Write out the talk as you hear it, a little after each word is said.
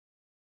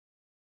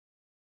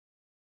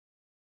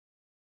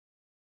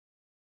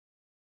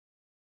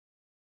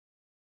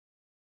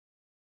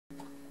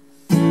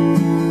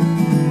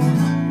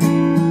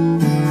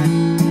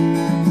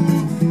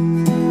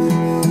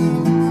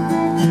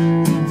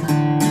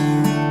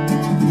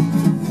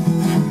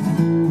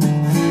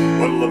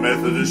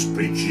Methodist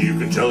preacher, you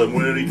can tell him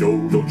where he go.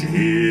 Don't you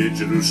hear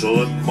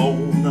Jerusalem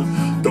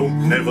moan?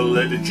 Don't never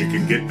let a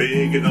chicken get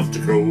big enough to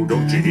crow.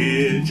 Don't you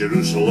hear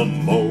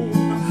Jerusalem moan?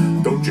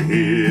 Don't you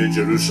hear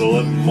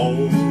Jerusalem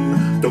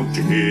moan? Don't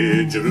you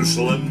hear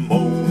Jerusalem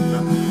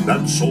moan?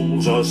 That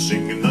souls are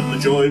singing and the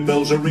joy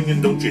bells are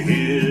ringing. Don't you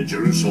hear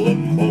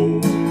Jerusalem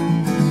moan?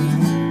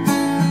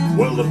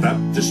 Well, the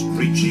Baptist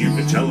preacher, you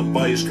can tell him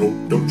by his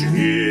coat. Don't you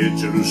hear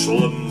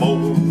Jerusalem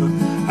moan?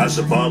 Has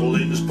a bottle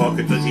in his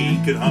pocket that he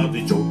can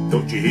hardly tote.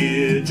 Don't you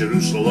hear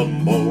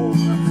Jerusalem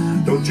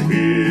moan? Don't you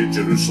hear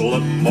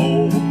Jerusalem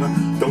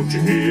moan? Don't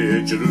you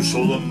hear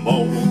Jerusalem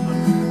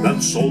moan?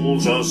 That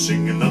souls are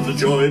singing and the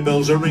joy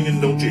bells are ringing.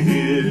 Don't you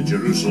hear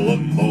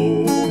Jerusalem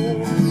moan?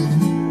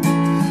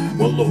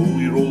 Well, the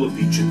holy roll of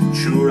preaching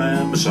sure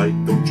am a sight.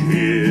 Don't you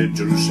hear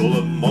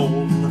Jerusalem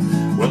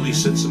moan? Well, he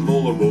sets them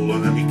all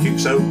a-rolling and he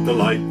kicks out the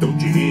light. Don't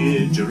you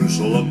hear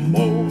Jerusalem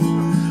moan?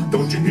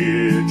 Don't you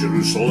hear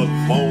Jerusalem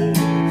moan?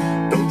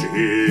 Don't you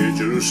hear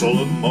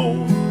Jerusalem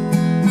moan?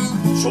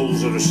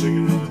 Souls are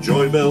singing and the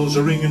joy bells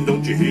are ringing.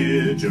 Don't you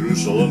hear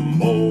Jerusalem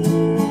moan?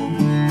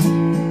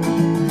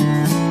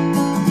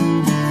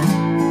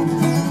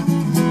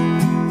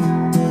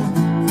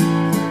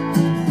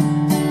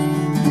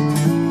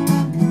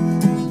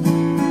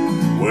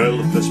 Well,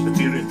 the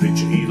Presbyterian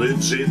preacher, he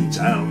lives in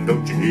town.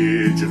 Don't you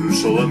hear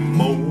Jerusalem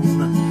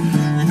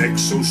moan?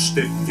 Neck's so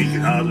stiff he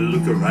can hardly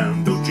look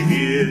around. Don't you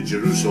hear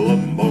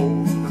Jerusalem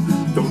moan?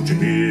 Don't you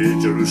hear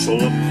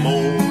Jerusalem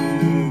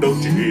moan?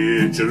 Don't you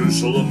hear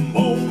Jerusalem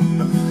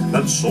moan?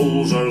 That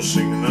souls are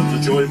singing and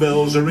the joy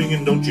bells are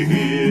ringing. Don't you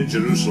hear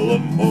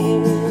Jerusalem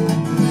moan?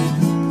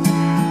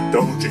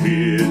 Don't you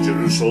hear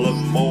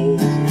Jerusalem moan?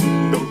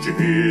 Don't you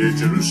hear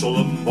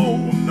Jerusalem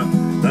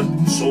moan? That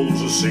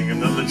souls are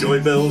singing and the joy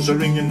bells are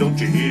ringing. Don't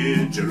you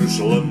hear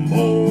Jerusalem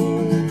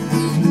moan?